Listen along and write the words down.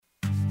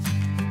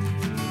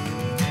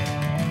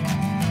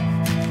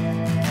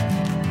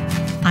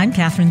I'm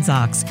Kathryn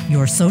Zox,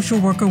 your social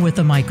worker with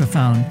a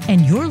microphone,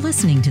 and you're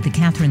listening to The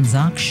Kathryn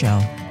Zox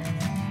Show.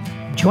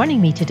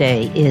 Joining me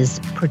today is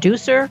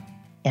producer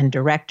and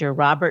director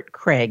Robert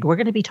Craig. We're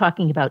going to be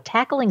talking about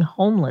tackling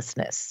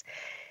homelessness.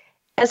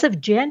 As of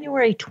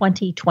January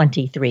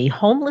 2023,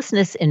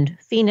 homelessness in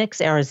Phoenix,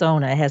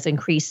 Arizona has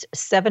increased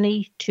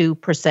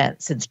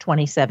 72% since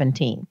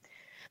 2017.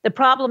 The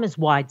problem is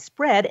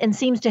widespread and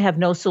seems to have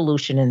no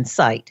solution in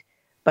sight.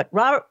 But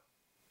Robert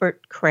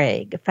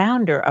Craig,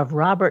 founder of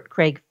Robert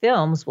Craig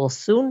Films, will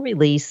soon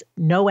release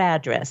No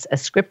Address, a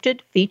scripted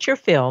feature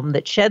film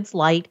that sheds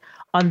light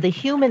on the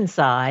human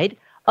side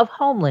of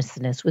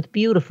homelessness with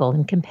beautiful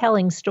and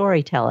compelling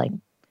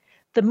storytelling.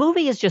 The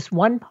movie is just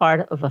one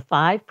part of a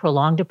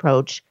five-pronged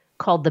approach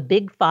called the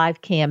Big Five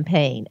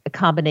campaign, a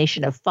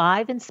combination of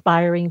five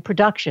inspiring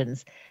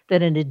productions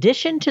that, in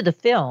addition to the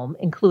film,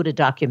 include a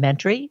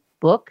documentary,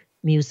 book,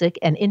 music,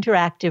 and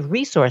interactive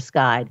resource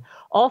guide,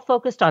 all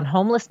focused on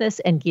homelessness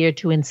and geared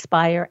to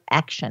inspire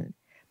action.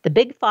 The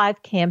Big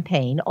Five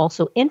campaign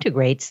also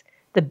integrates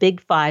the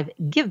Big Five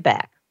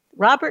Giveback.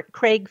 Robert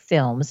Craig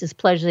Films is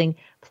pledging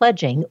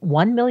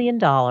 $1 million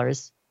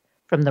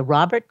from the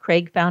Robert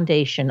Craig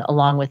Foundation,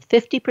 along with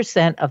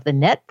 50% of the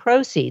net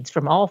proceeds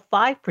from all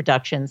five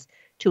productions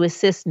to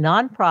assist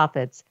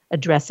nonprofits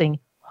addressing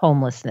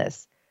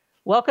homelessness.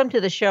 Welcome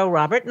to the show,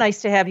 Robert.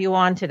 Nice to have you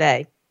on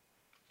today.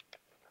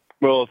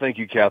 Well, thank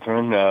you,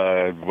 Kathryn.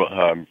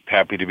 I'm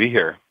happy to be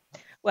here.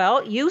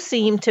 Well, you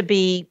seem to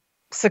be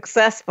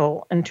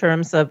successful in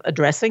terms of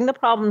addressing the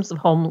problems of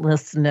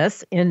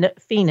homelessness in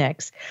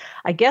Phoenix.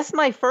 I guess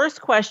my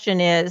first question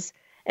is,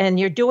 and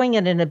you're doing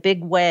it in a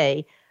big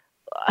way,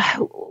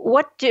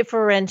 what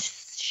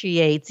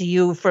differentiates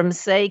you from,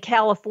 say,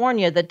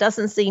 California that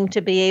doesn't seem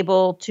to be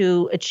able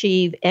to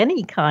achieve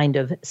any kind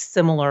of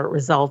similar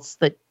results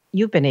that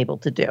you've been able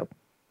to do?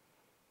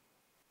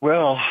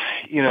 Well,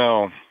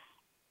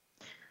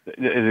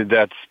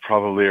 that's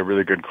probably a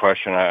really good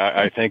question.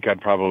 I think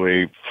I'd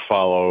probably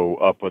follow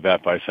up with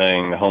that by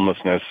saying the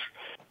homelessness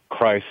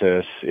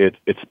crisis,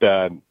 it's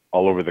bad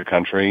all over the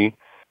country.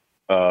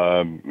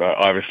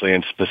 Obviously,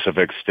 in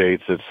specific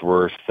states, it's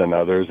worse than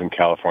others. In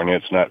California,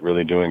 it's not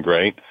really doing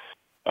great.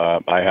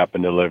 I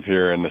happen to live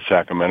here in the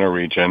Sacramento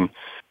region.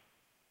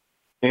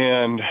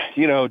 And,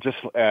 just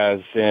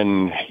as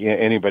in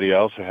anybody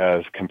else who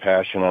has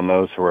compassion on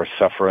those who are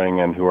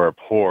suffering and who are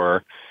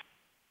poor,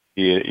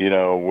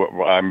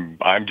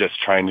 I'm just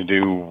trying to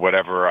do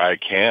whatever I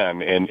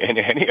can in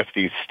any of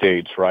these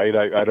states, right?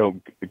 I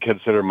don't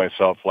consider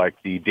myself like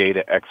the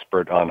data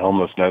expert on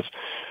homelessness.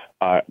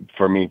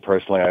 For me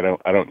personally, I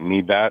don't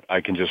need that.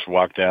 I can just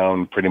walk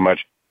down pretty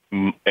much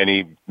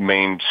any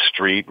main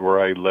street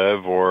where I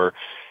live or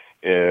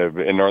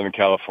in Northern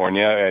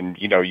California, and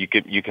you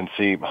can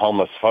see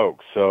homeless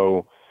folks.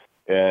 So,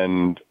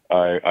 and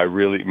I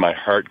really, my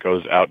heart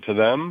goes out to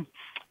them.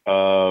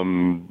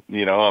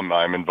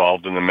 I'm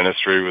involved in the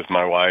ministry with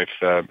my wife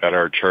at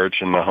our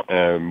church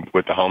and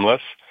with the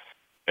homeless.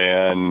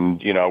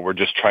 And, we're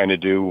just trying to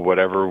do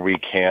whatever we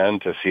can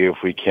to see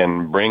if we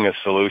can bring a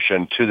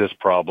solution to this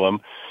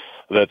problem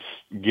that's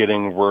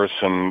getting worse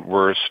and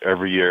worse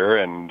every year.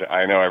 And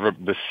I know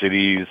the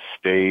cities,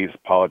 states,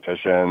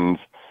 politicians,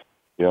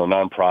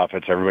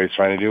 nonprofits, everybody's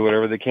trying to do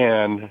whatever they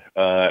can.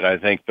 And I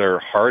think their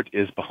heart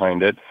is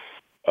behind it.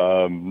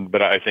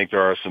 But I think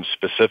there are some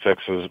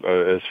specifics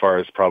as far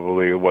as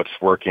probably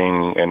what's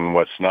working and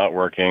what's not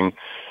working.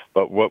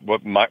 But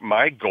what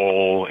my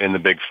goal in the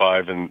Big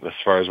Five, and as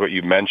far as what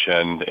you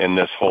mentioned in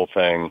this whole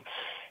thing,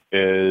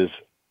 is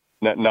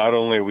not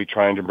only are we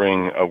trying to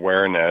bring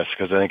awareness,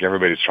 because I think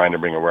everybody's trying to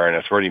bring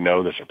awareness. We already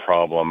know there's a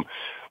problem.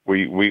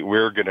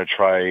 We're going to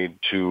try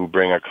to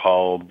bring a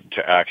call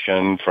to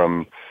action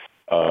from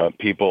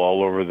people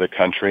all over the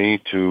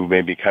country to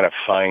maybe kind of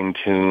fine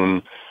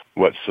tune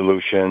what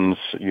solutions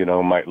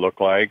might look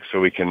like, so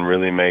we can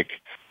really make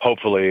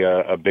hopefully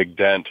a big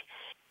dent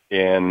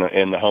in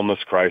the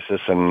homeless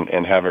crisis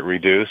and have it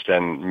reduced.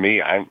 And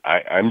me,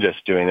 I'm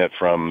just doing it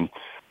from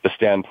the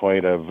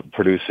standpoint of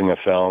producing a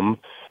film.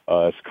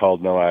 It's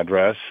called No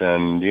Address,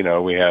 and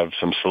we have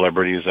some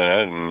celebrities in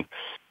it, and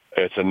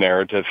it's a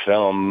narrative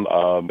film.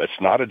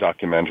 It's not a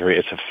documentary;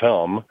 it's a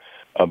film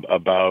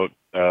about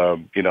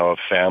a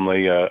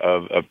family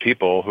of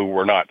people who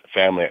were not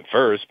family at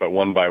first, but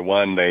one by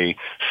one they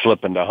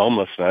slip into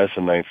homelessness,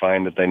 and they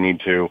find that they need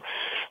to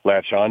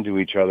latch onto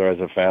each other as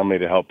a family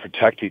to help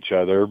protect each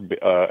other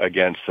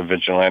against the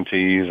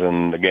vigilantes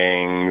and the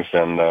gangs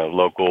and the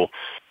local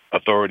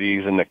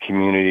authorities in the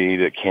community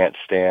that can't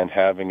stand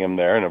having him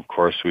there. And of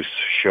course, we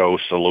show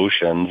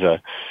solutions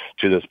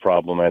to this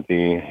problem at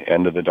the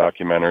end of the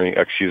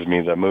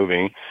the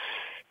movie.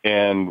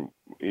 And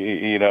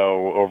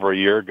over a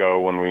year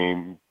ago when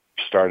we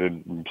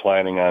started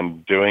planning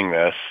on doing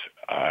this,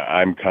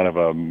 I'm kind of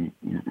a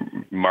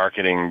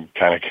marketing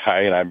kind of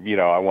guy, and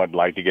I would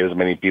like to get as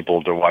many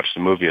people to watch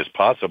the movie as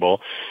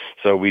possible.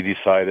 So we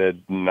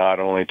decided not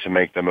only to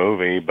make the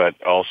movie,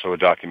 but also a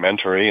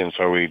documentary. And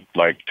so we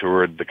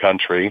toured the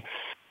country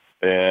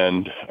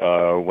and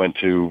went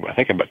to, I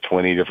think, about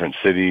 20 different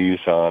cities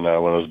on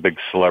one of those big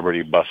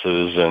celebrity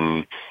buses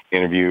and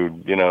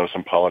interviewed,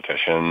 some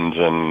politicians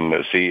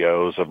and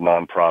CEOs of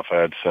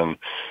nonprofits and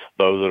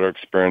those that are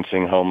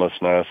experiencing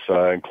homelessness,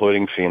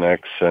 including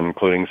Phoenix,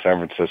 including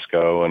San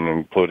Francisco, and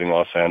including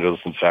Los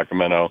Angeles and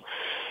Sacramento.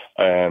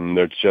 And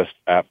it's just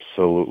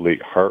absolutely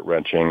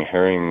heart-wrenching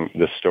hearing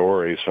the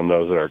stories from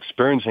those that are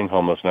experiencing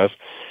homelessness.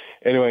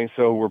 Anyway,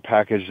 so we're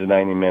packaged a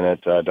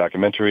 90-minute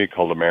documentary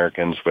called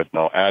Americans with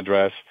No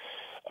Address.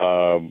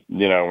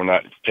 We're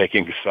not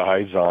taking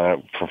sides on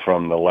it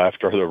from the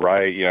left or the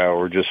right.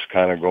 We're just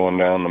kind of going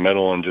down the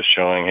middle and just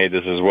showing, hey,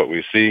 this is what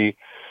we see.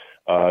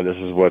 This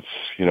is what's,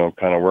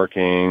 kind of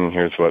working.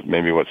 Here's what's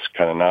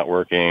kind of not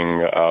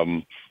working,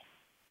 and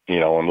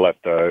let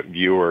the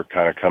viewer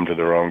kind of come to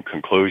their own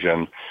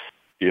conclusion.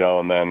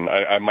 And then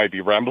I might be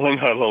rambling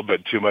a little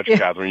bit too much,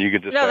 Kathryn. You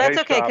could just no, say, that's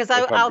hey, okay, because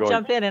I'll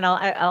jump in and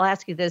I'll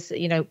ask you this,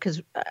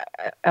 because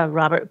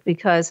Robert,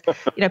 because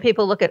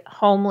people look at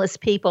homeless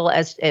people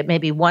as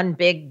maybe one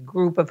big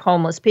group of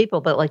homeless people,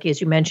 but like as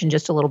you mentioned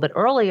just a little bit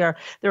earlier,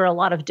 there are a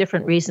lot of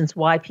different reasons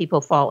why people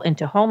fall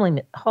into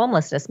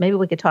homelessness. Maybe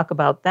we could talk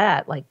about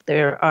that. Like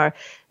there are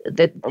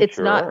that it's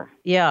sure. not,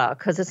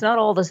 because it's not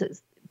all this.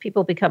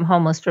 People become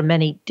homeless for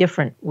many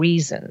different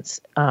reasons.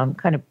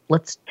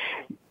 Let's.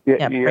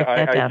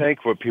 I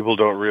think what people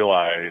don't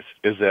realize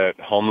is that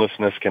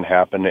homelessness can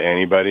happen to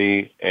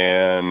anybody,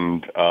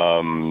 and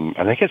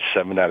I think it's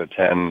 7 out of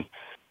 10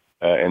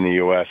 in the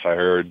U.S. I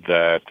heard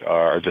that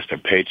are just a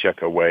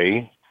paycheck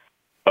away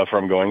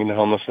from going into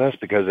homelessness,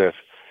 because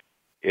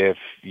if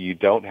you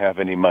don't have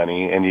any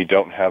money and you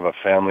don't have a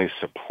family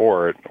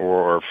support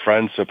or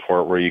friend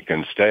support where you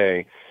can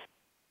stay,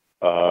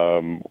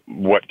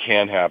 what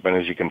can happen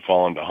is you can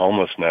fall into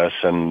homelessness,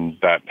 and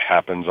that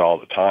happens all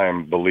the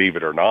time. Believe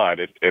it or not,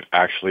 it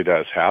actually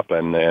does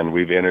happen. And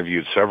we've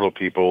interviewed several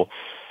people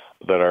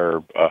that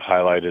are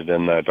highlighted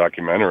in the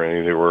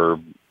documentary. They were,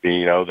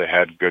 they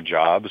had good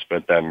jobs,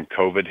 but then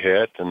COVID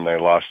hit and they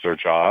lost their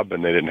job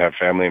and they didn't have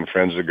family and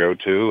friends to go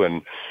to.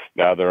 And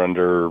now they're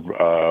under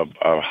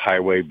a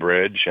highway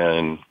bridge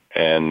and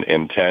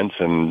in tents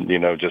and,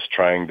 just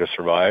trying to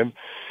survive.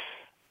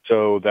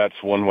 So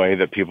that's one way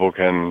that people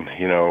can,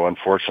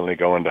 unfortunately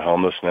go into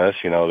homelessness.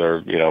 There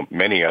are,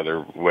 many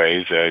other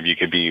ways. You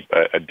could be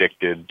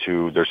addicted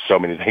to, there's so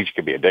many things you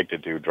could be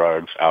addicted to,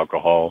 drugs,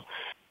 alcohol.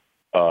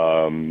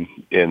 And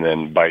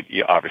then by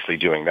obviously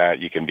doing that,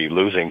 you can be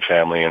losing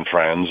family and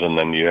friends, and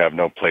then you have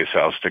no place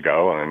else to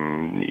go.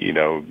 And, you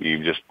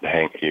just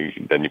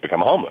then you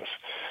become homeless.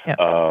 Yep.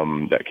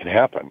 That can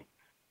happen.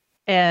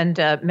 And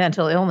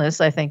mental illness,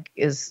 I think,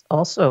 is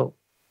also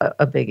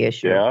a big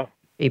issue. Yeah.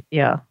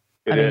 Yeah.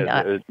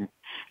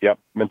 Yep.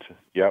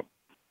 Yep.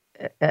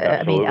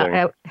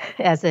 I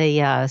as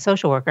a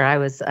social worker,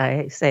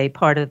 I say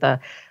part of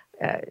the,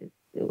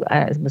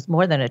 it was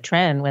more than a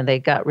trend when they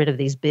got rid of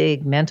these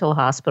big mental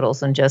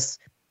hospitals and just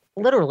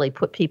literally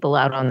put people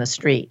out on the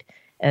street.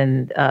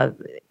 And,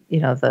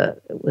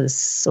 it was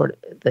sort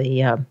of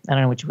the, I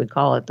don't know what you would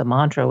call it, the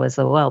mantra was,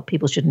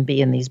 people shouldn't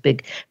be in these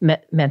big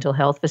mental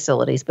health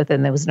facilities. But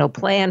then there was no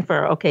plan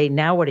for, okay,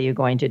 now what are you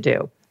going to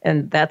do?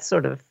 And that's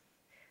sort of,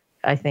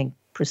 I think,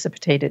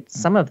 precipitated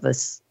some of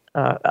this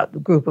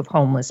group of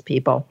homeless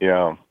people.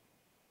 Yeah.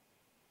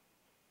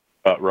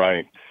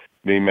 Right.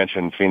 You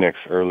mentioned Phoenix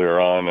earlier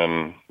on,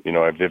 and,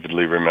 I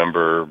vividly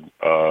remember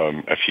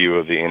a few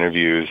of the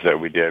interviews that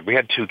we did. We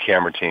had 2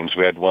 camera teams.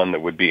 We had one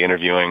that would be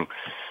interviewing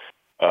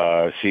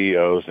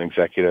CEOs and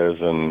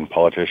executives and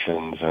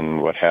politicians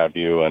and what have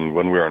you. And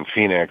when we were in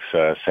Phoenix,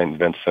 St.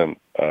 Vincent,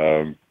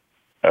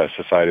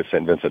 Society of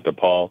St. Vincent de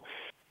Paul,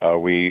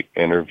 we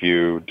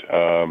interviewed,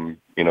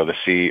 the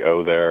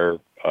CEO there.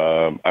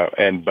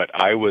 But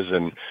I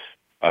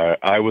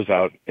was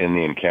out in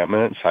the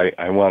encampments.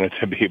 I wanted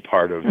to be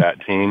part of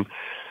that team,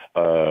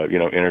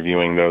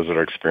 interviewing those that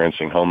are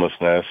experiencing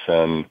homelessness.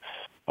 And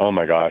oh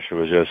my gosh, it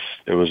was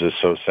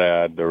just so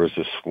sad. There was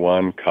this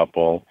one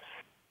couple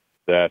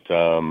that,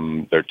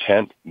 their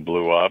tent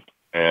blew up,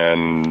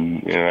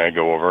 and, I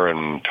go over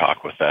and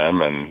talk with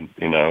them, and,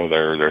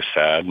 they're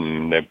sad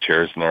and they have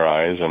tears in their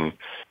eyes, and,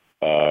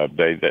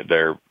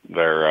 their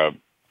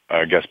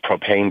I guess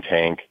propane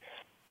tank,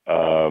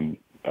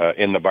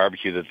 in the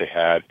barbecue that they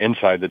had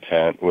inside the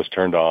tent was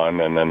turned on,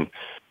 and then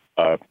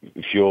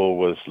fuel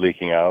was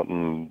leaking out,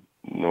 and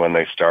when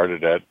they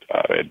started it,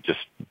 it just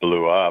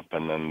blew up,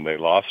 and then they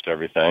lost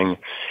everything.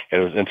 It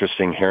was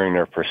interesting hearing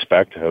their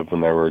perspective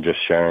when they were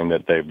just sharing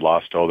that they've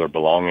lost all their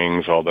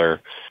belongings, all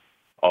their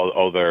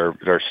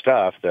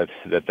stuff that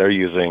they're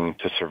using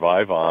to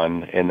survive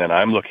on. And then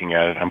I'm looking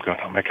at it, I'm going,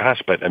 oh my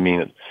gosh, but I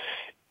mean,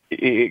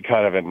 it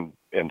kind of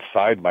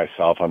inside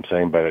myself, I'm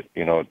saying, but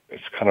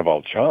it's kind of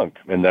all junk.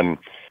 And then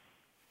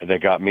they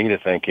got me to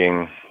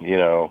thinking,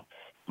 oh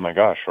my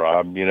gosh,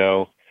 Rob,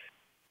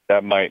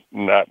 that might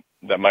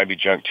be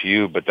junk to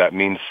you, but that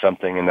means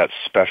something, and that's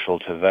special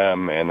to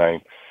them. And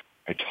I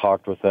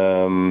talked with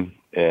them,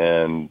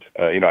 and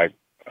I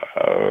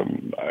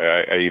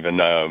even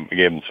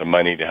gave them some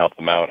money to help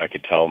them out. I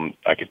could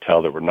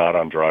tell they were not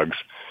on drugs.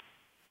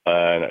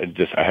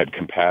 And I had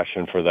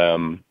compassion for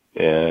them.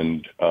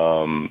 And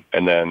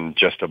then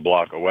just a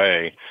block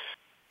away,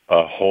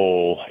 a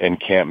whole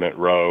encampment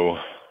row,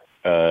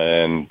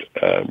 and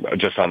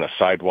just on the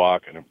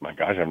sidewalk. And my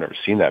gosh, I've never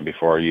seen that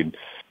before. You'd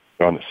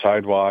go on the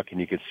sidewalk, and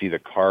you could see the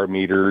car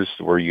meters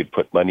where you'd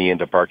put money in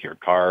to park your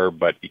car,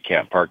 but you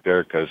can't park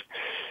there because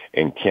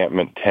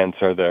encampment tents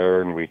are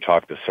there. And we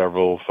talked to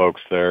several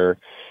folks there.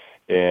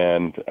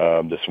 And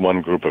this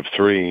one group of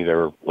three, they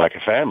were like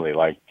a family,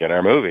 like in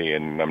our movie.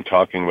 And I'm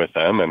talking with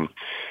them,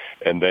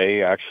 and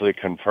they actually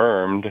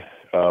confirmed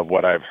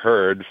what I've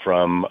heard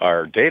from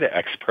our data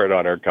expert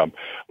on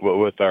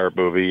with our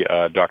movie,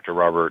 Dr.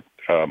 Robert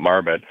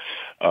Marbett,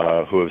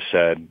 who have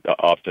said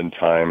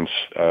oftentimes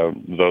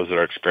those that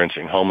are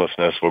experiencing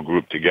homelessness will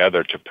group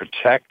together to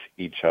protect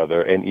each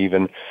other and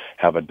even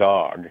have a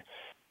dog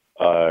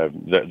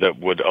that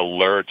would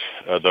alert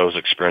those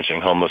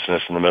experiencing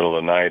homelessness in the middle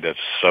of the night if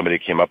somebody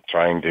came up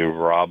trying to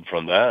rob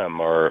from them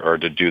or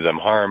to do them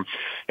harm.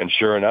 And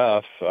sure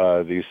enough,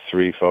 these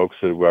three folks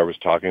who I was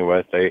talking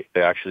with, they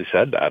actually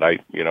said that. I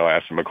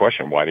asked them a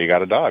question: why do you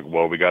got a dog?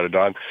 Well, we got a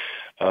dog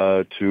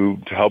to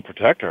help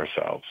protect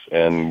ourselves,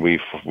 and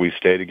we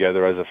stay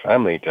together as a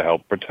family to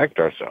help protect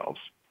ourselves.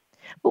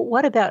 But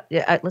what about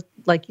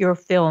like your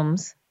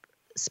films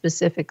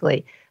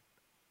specifically?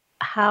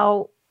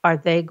 How are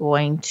they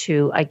going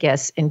to, I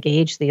guess,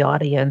 engage the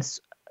audience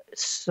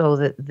so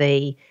that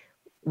they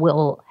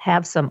will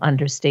have some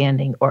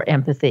understanding or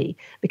empathy?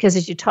 Because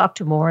as you talk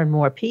to more and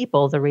more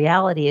people, the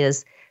reality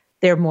is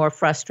they're more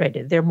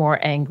frustrated, they're more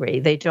angry.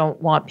 They don't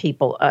want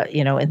people,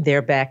 in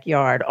their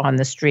backyard on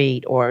the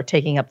street or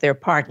taking up their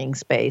parking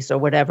space or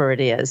whatever it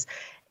is.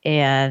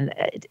 And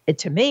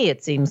to me,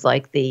 it seems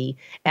like the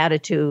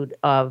attitude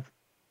of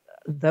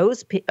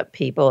those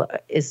people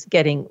is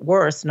getting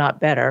worse, not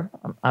better.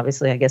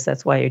 Obviously, I guess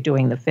that's why you're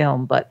doing the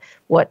film. But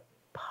what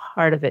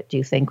part of it do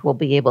you think will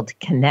be able to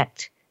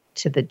connect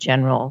to the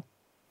general?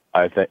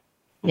 I think,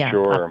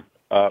 sure.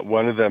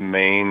 One of the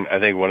main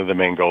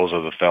goals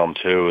of the film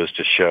too is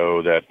to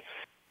show that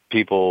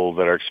people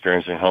that are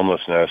experiencing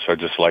homelessness are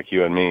just like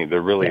you and me.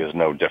 There really is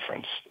no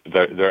difference.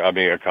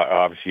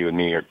 Obviously, you and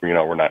me,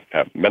 we're not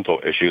have mental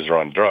issues or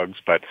on drugs,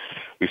 but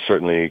we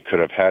certainly could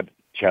have had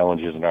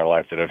challenges in our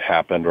life that have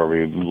happened or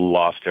we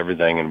lost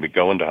everything and we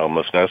go into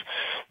homelessness.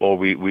 Well,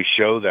 we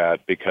show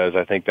that because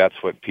I think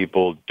that's what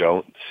people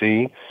don't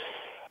see.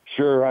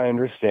 Sure, I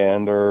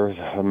understand there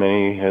are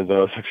many of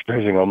those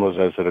experiencing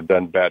homelessness that have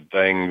done bad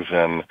things,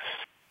 and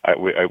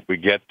we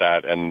get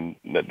that, and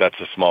that's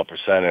a small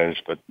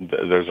percentage, but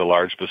there's a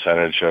large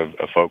percentage of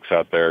folks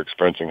out there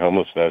experiencing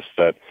homelessness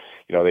that,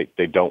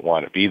 they don't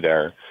want to be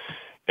there.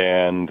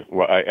 And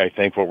I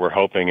think what we're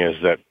hoping is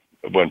that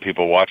when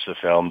people watch the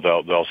film,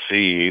 they'll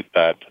see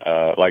that,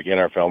 like in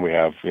our film, we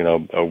have,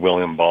 a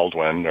William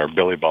Baldwin or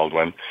Billy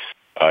Baldwin.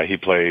 He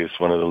plays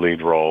one of the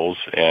lead roles,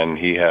 and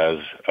he has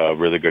a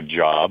really good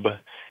job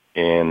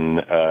in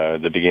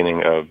the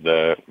beginning of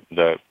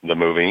the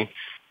movie,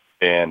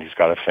 and he's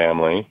got a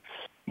family,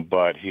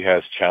 but he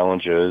has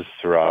challenges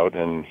throughout,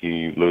 and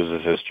he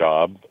loses his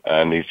job,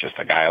 and he's just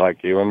a guy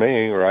like you and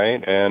me,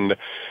 right? And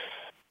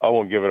I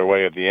won't give it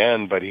away at the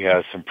end, but he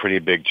has some pretty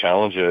big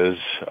challenges.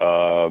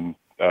 But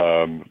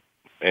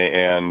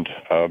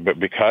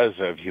because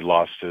he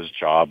lost his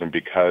job and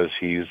because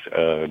he's,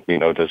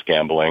 does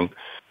gambling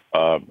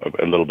a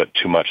little bit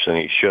too much than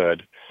he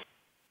should,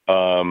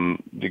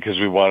 because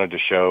we wanted to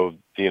show,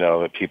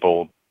 that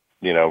people,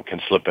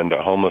 can slip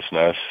into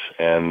homelessness,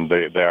 and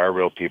they are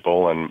real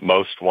people, and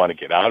most want to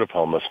get out of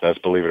homelessness.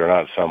 Believe it or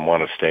not, some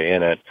want to stay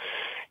in it.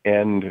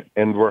 And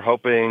we're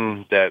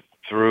hoping that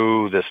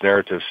through this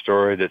narrative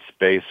story that's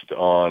based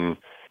on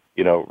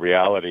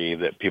reality,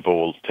 that people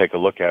will take a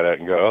look at it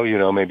and go,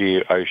 oh,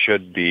 maybe I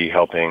should be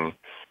helping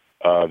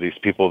these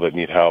people that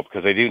need help,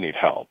 because they do need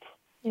help.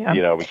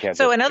 Yeah. We can't.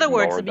 So in other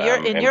words,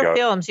 in your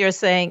films, you're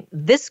saying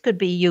this could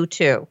be you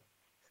too.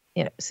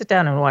 Sit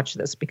down and watch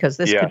this because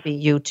this could be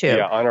you too.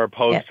 Yeah. On our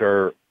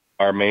poster,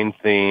 our main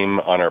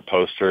theme on our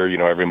poster,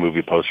 every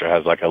movie poster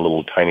has like a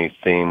little tiny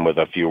theme with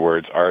a few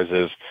words. Ours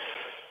is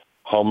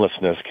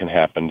homelessness can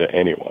happen to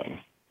anyone.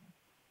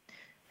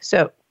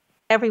 So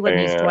everyone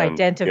needs to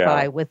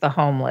identify with the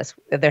homeless.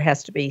 There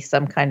has to be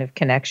some kind of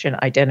connection,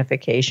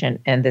 identification,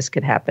 and this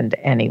could happen to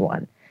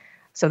anyone.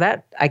 So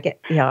that I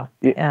get,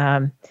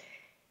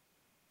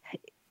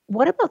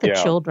 what about the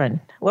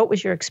children? What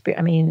was your experience?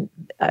 I mean,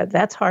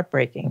 that's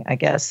heartbreaking, I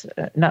guess.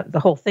 Not the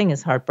whole thing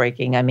is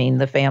heartbreaking. I mean,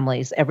 the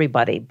families,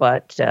 everybody,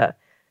 but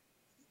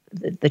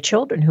the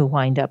children who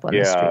wind up on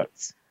the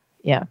streets.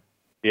 Yeah.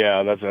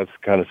 Yeah, that's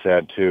kind of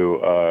sad, too.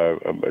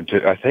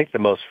 I think the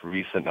most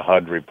recent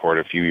HUD report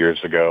a few years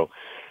ago,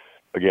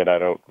 again, I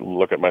don't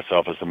look at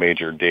myself as a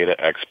major data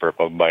expert,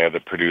 but my other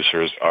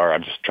producers are.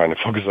 I'm just trying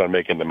to focus on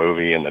making the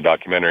movie and the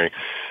documentary.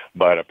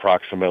 But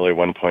approximately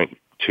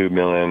 1.2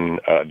 million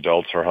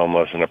adults are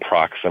homeless and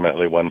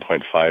approximately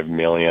 1.5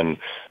 million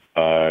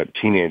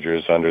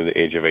teenagers under the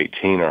age of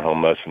 18 are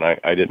homeless. And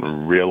I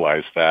didn't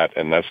realize that.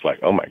 And that's like,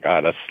 oh, my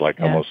God, that's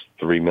like almost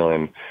 3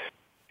 million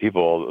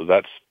people.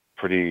 That's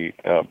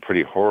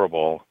pretty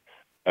horrible.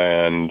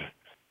 And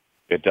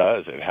it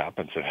does. It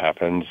happens. It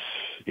happens,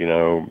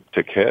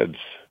 to kids.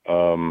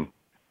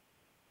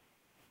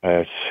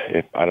 I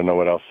don't know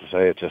what else to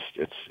say.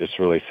 It's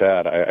really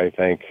sad. I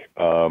think,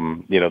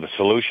 the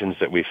solutions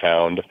that we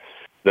found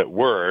that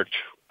worked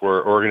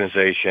were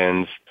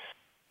organizations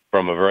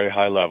from a very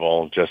high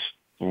level. Just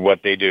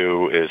what they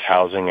do is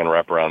housing and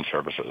wraparound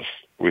services.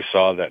 We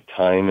saw that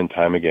time and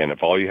time again.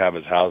 If all you have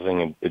is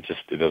housing, it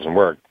doesn't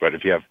work. But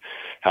if you have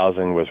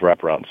housing with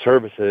wraparound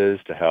services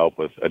to help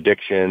with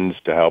addictions,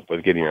 to help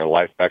with getting your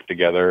life back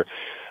together,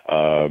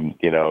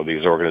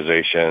 these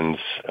organizations,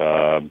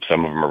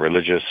 some of them are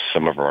religious,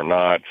 some of them are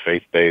not,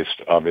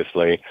 faith-based,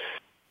 obviously.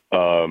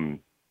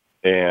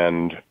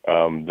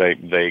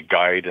 They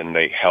guide and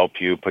they help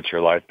you put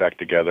your life back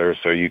together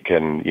so you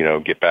can,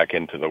 get back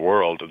into the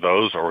world.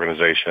 Those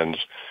organizations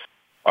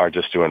are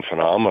just doing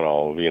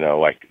phenomenal,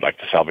 like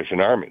the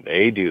Salvation Army.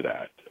 They do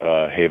that.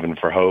 Haven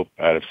for Hope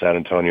out of San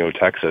Antonio,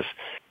 Texas.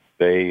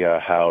 They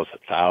house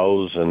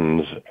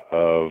thousands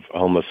of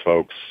homeless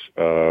folks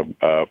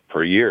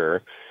per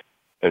year.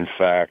 In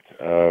fact,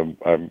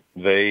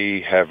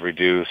 they have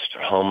reduced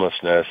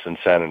homelessness in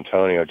San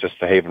Antonio, just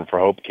the Haven for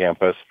Hope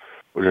campus,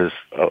 which is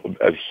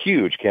a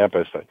huge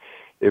campus.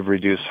 They've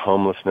reduced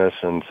homelessness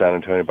in San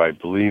Antonio by, I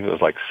believe it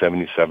was like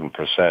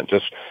 77%,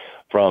 just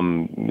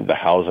from the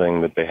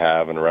housing that they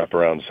have and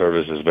wraparound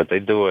services, but they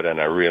do it in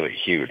a really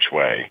huge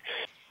way.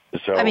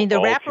 So the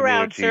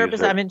wraparound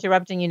service, I'm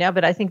interrupting you now,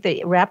 but I think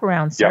the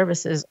wraparound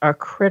services are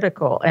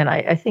critical. And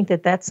I think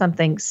that that's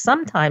something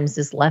sometimes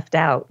is left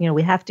out.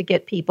 We have to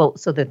get people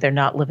so that they're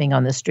not living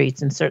on the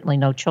streets, and certainly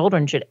no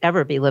children should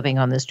ever be living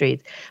on the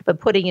streets, but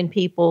putting in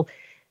people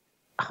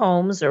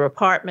homes or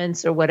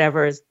apartments or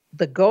whatever is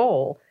the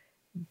goal.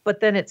 But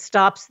then it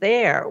stops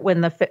there.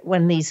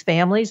 When these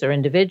families or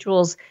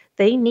individuals,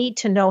 they need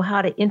to know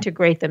how to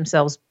integrate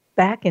themselves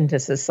back into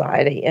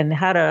society and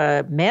how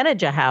to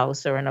manage a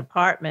house or an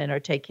apartment or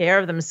take care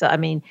of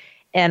themselves.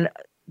 And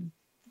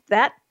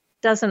that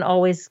doesn't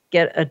always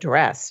get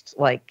addressed.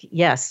 Like,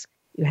 yes,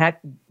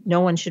 no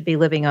one should be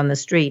living on the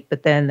street,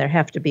 but then there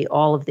have to be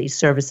all of these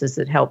services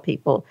that help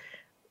people.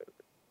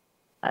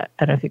 I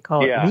don't know if you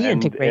call it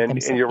reintegrate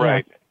themselves. And you're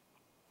right.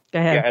 Go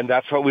ahead. Yeah, and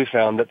that's what we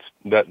found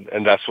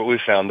that's what we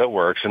found that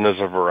works. And there's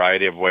a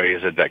variety of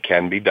ways that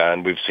can be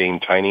done. We've seen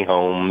tiny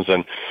homes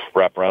and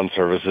wraparound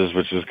services,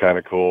 which is kind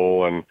of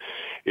cool. And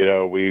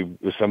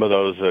some of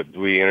those that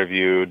we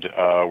interviewed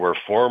were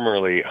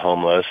formerly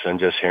homeless, and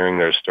just hearing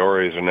their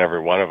stories, and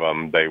every one of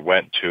them, they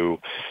went to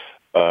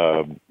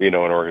an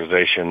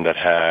organization that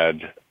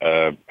had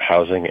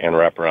housing and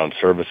wraparound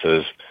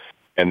services.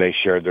 And they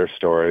shared their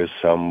stories.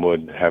 Some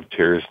would have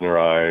tears in their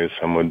eyes.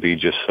 Some would be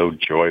just so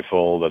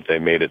joyful that they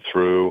made it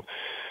through.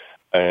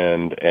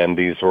 And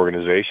these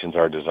organizations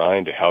are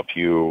designed to help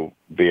you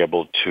be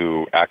able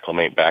to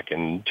acclimate back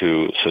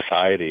into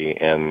society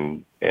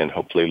and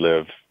hopefully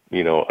live,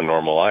 a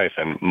normal life.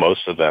 And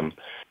most of them,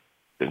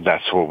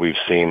 that's what we've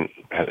seen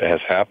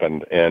has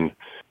happened. And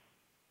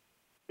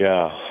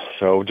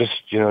so just,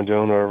 doing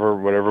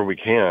whatever we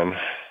can.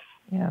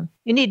 Yeah.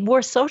 You need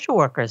more social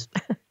workers.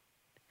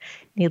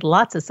 Need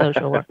lots of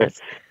social workers.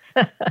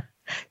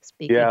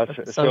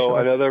 So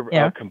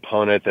another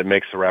component that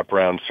makes the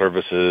wraparound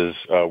services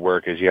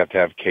work is you have to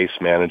have case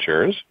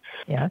managers.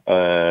 Yeah.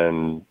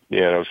 And,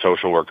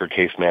 social worker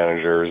case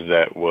managers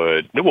that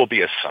will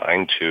be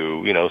assigned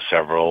to,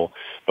 several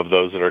of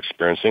those that are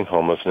experiencing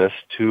homelessness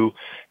to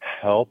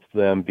help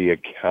them be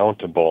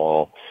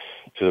accountable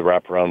to the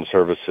wraparound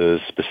services,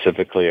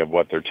 specifically of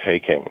what they're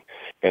taking.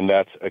 And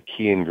that's a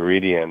key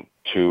ingredient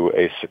to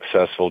a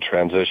successful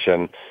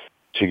transition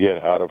to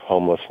get out of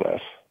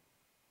homelessness.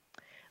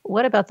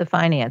 What about the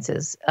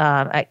finances?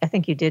 I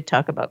think you did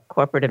talk about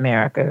corporate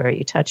America, or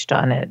you touched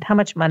on it. How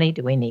much money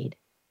do we need?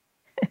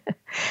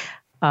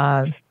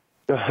 So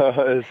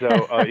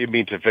you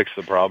mean to fix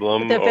the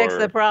problem? Fix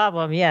the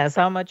problem, yes.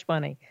 How much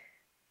money?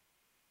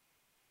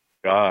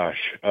 Gosh,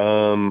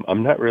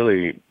 I'm not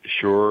really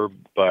sure,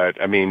 but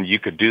you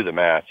could do the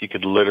math. You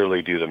could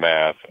literally do the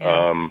math.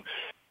 Yeah.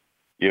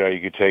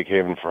 You could take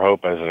Haven for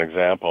Hope as an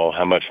example,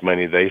 how much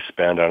money they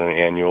spend on an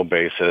annual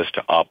basis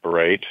to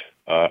operate.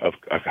 I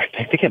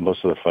think they get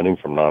most of the funding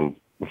from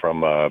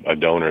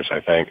donors, I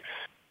think.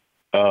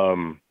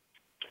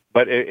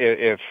 But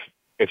if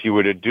you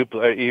were to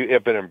duplicate,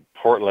 you've been in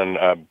Portland,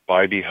 Lakes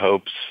Bybee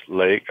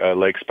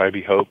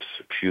Hopes,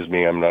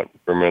 I'm not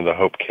remembering the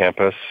Hope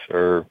campus,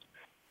 or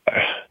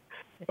I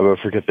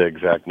forget the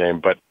exact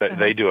name, but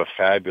they do a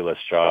fabulous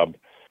job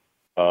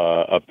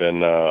up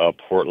in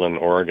Portland,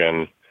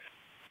 Oregon.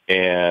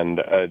 And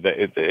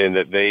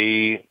that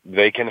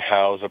they can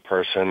house a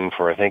person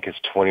for, I think it's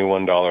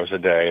 $21 a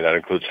day. That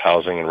includes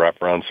housing and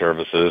wraparound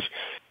services.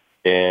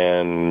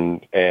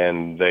 And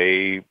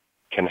they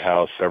can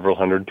house several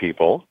hundred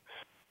people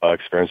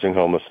experiencing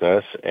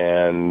homelessness,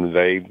 and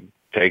they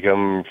take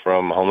them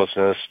from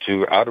homelessness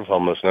to out of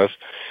homelessness.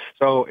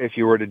 So if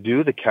you were to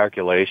do the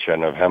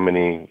calculation of how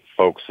many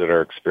folks that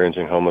are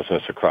experiencing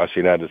homelessness across the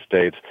United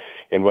States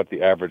and what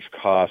the average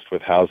cost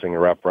with housing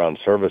and wraparound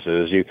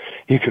services,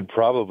 you could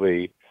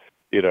probably,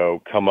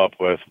 come up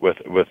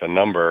with a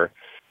number.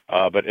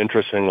 But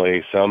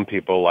interestingly, some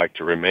people like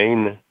to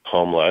remain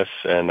homeless,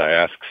 and I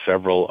asked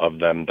several of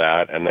them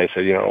that, and they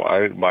said,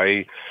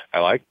 I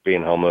like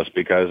being homeless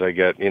because I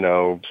get,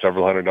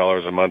 several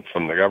 $100s a month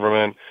from the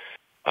government.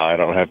 I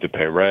don't have to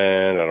pay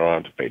rent. I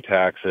don't have to pay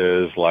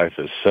taxes. Life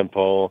is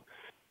simple.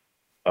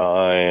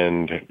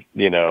 And,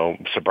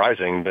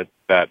 surprising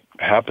that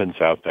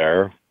happens out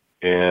there.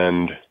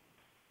 And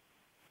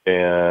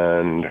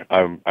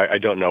I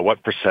don't know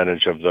what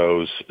percentage of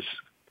those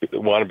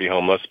want to be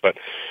homeless, but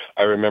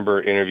I remember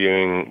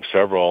interviewing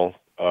several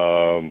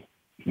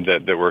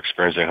that were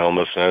experiencing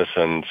homelessness,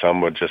 and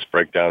some would just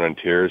break down in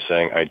tears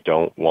saying, I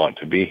don't want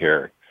to be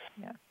here.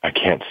 Yeah. I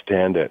can't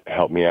stand it.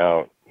 Help me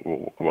out.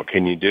 What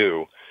can you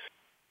do?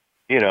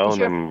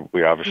 And then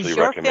we obviously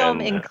recommend. Does your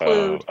film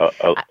include?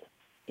 I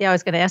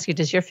was going to ask you.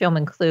 Does your film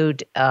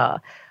include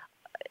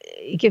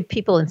give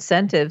people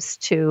incentives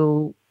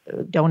to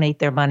donate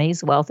their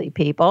monies, wealthy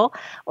people,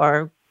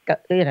 or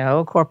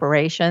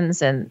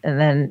corporations, and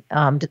then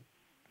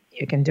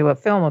you can do a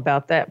film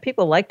about that.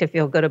 People like to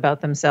feel good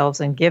about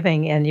themselves and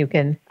giving, and you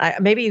can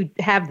maybe you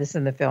have this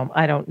in the film.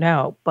 I don't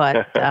know,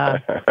 but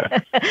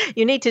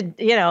you need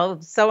to,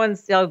 so and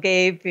so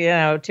gave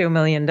 $2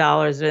 million,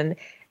 and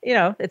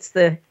it's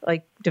the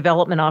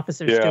development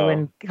officers do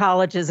in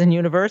colleges and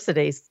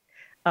universities.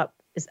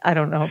 I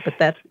don't know, but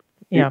that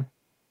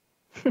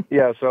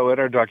Yeah, so in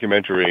our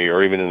documentary,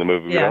 or even in the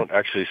movie, we don't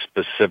actually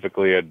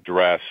specifically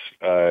address,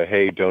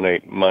 hey,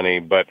 donate money,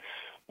 but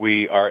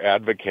we are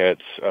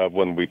advocates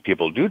when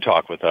people do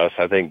talk with us.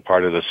 I think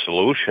part of the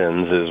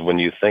solutions is when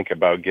you think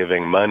about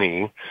giving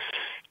money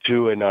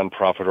to a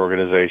nonprofit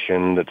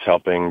organization that's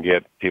helping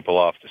get people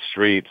off the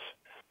streets,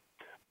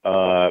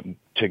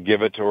 to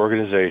give it to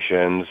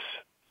organizations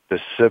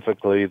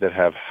specifically that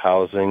have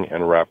housing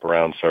and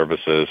wraparound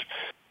services.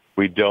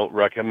 We don't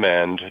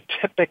recommend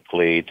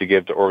typically to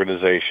give to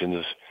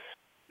organizations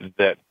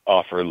that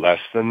offer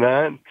less than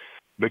that,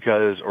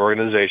 because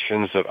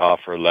organizations that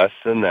offer less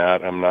than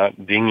that, I'm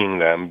not dinging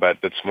them, but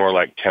it's more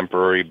like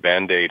temporary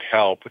Band-Aid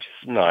help, which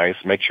is nice,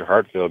 makes your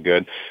heart feel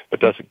good, but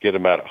doesn't get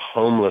them out of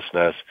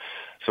homelessness.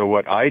 So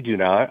what I do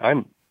now,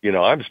 I'm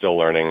still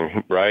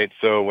learning, right?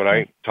 So when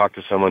I talk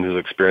to someone who's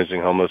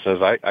experiencing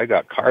homelessness, I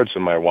got cards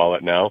in my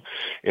wallet now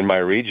in my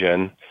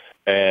region.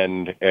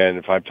 And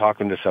if I'm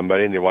talking to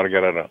somebody and they want to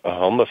get out of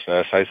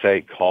homelessness, I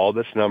say, call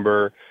this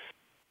number,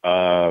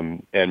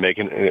 and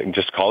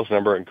just call this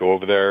number and go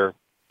over there,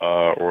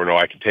 or no,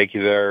 I can take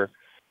you there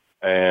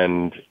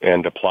and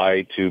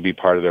apply to be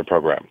part of their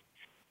program,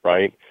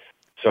 right?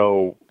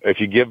 So if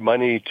you give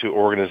money to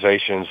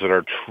organizations that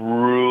are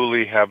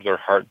truly have their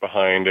heart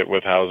behind it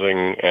with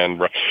housing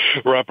and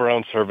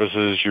wraparound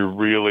services, you're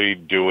really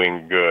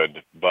doing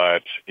good.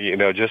 But,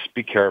 just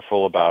be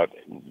careful about,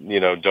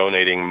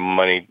 donating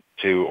money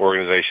to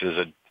organizations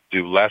that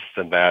do less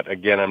than that.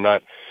 Again, I'm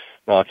not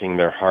knocking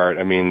their heart.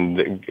 I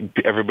mean,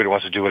 everybody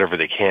wants to do whatever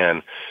they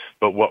can.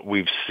 But what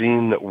we've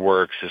seen that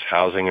works is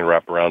housing and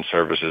wraparound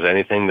services.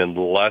 Anything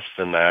less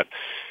than that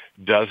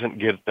doesn't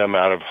get them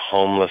out of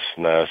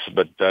homelessness,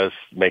 but does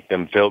make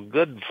them feel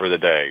good for the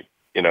day,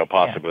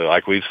 possibly. Yeah.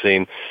 Like we've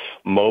seen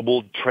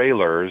mobile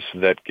trailers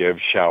that give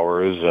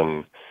showers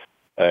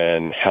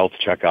and health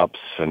checkups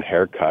and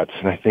haircuts,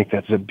 and I think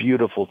that's a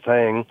beautiful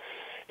thing.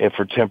 And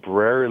for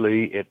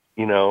temporarily,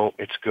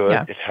 it's good.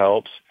 Yeah. It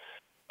helps.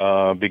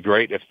 Be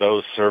great if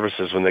those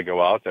services, when they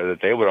go out there,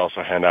 that they would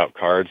also hand out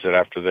cards that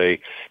after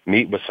they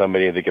meet with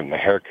somebody, they give them a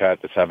haircut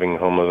that's having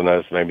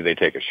homelessness. Maybe they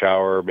take a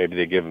shower. Maybe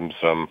they give them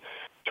some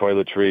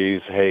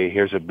toiletries. Hey,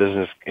 here's a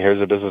business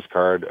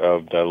card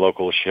of the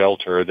local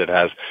shelter that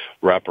has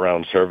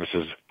wraparound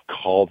services.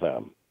 Call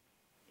them.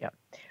 Yeah.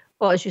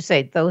 Well, as you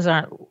say,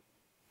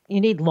 you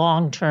need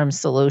long-term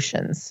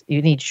solutions.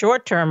 You need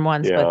short-term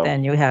ones, but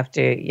then you have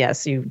to,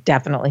 you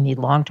definitely need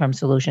long-term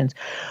solutions.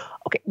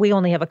 Okay, we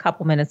only have a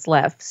couple minutes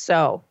left.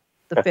 So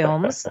the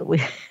films,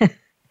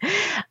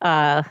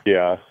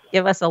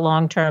 give us a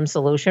long-term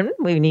solution.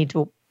 We need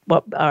to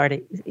want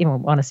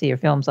to see your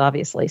films,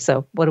 obviously.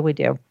 So what do we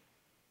do?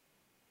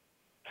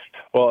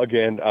 Well,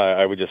 again,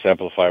 I would just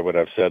amplify what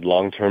I've said,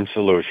 long-term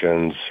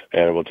solutions,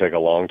 and it will take a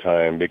long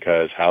time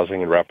because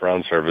housing and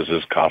wraparound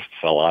services costs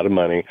a lot of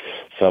money.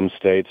 Some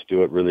states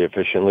do it really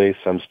efficiently.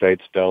 Some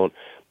states don't,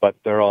 but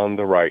they're on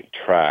the right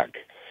track.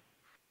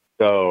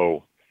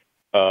 So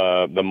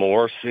the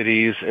more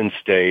cities and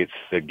states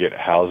that get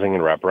housing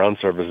and wraparound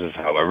services,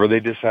 however they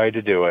decide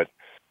to do it,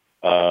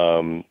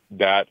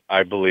 that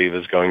I believe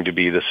is going to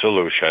be the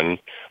solution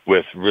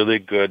with really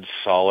good,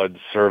 solid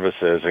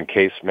services and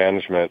case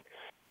management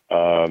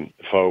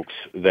folks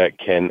that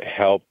can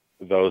help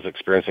those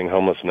experiencing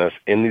homelessness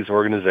in these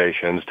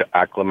organizations to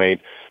acclimate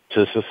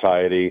to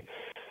society.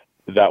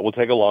 That will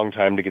take a long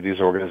time to get these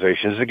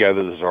organizations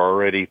together. There's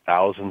already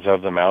thousands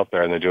of them out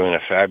there, and they're doing a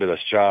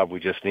fabulous job. We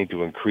just need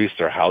to increase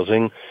their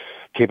housing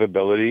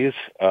capabilities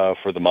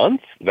for the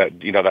month.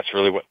 That's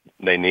really what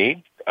they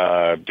need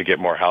to get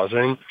more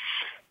housing.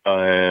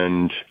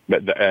 And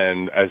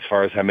as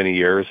far as how many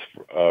years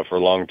for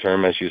long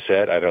term, as you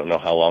said, I don't know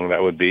how long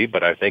that would be,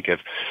 but I think if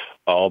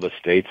all the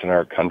states in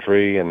our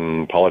country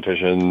and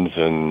politicians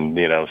and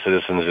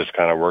citizens just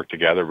kind of work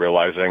together,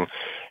 realizing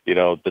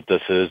that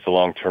this is the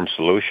long term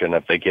solution,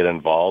 if they get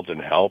involved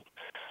and help,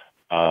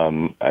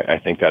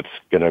 I think that's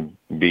going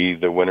to be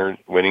the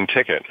winning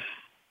ticket.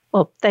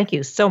 Well, thank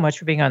you so much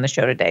for being on the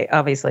show today.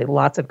 Obviously,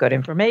 lots of good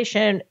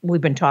information. I've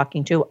been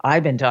talking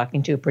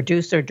to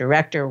producer,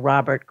 director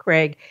Robert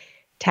Craig,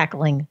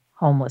 tackling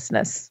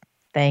homelessness.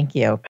 Thank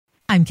you.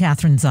 I'm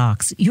Kathryn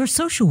Zox, your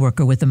social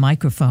worker with a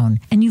microphone,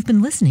 and you've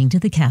been listening to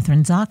The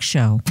Kathryn Zox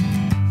Show.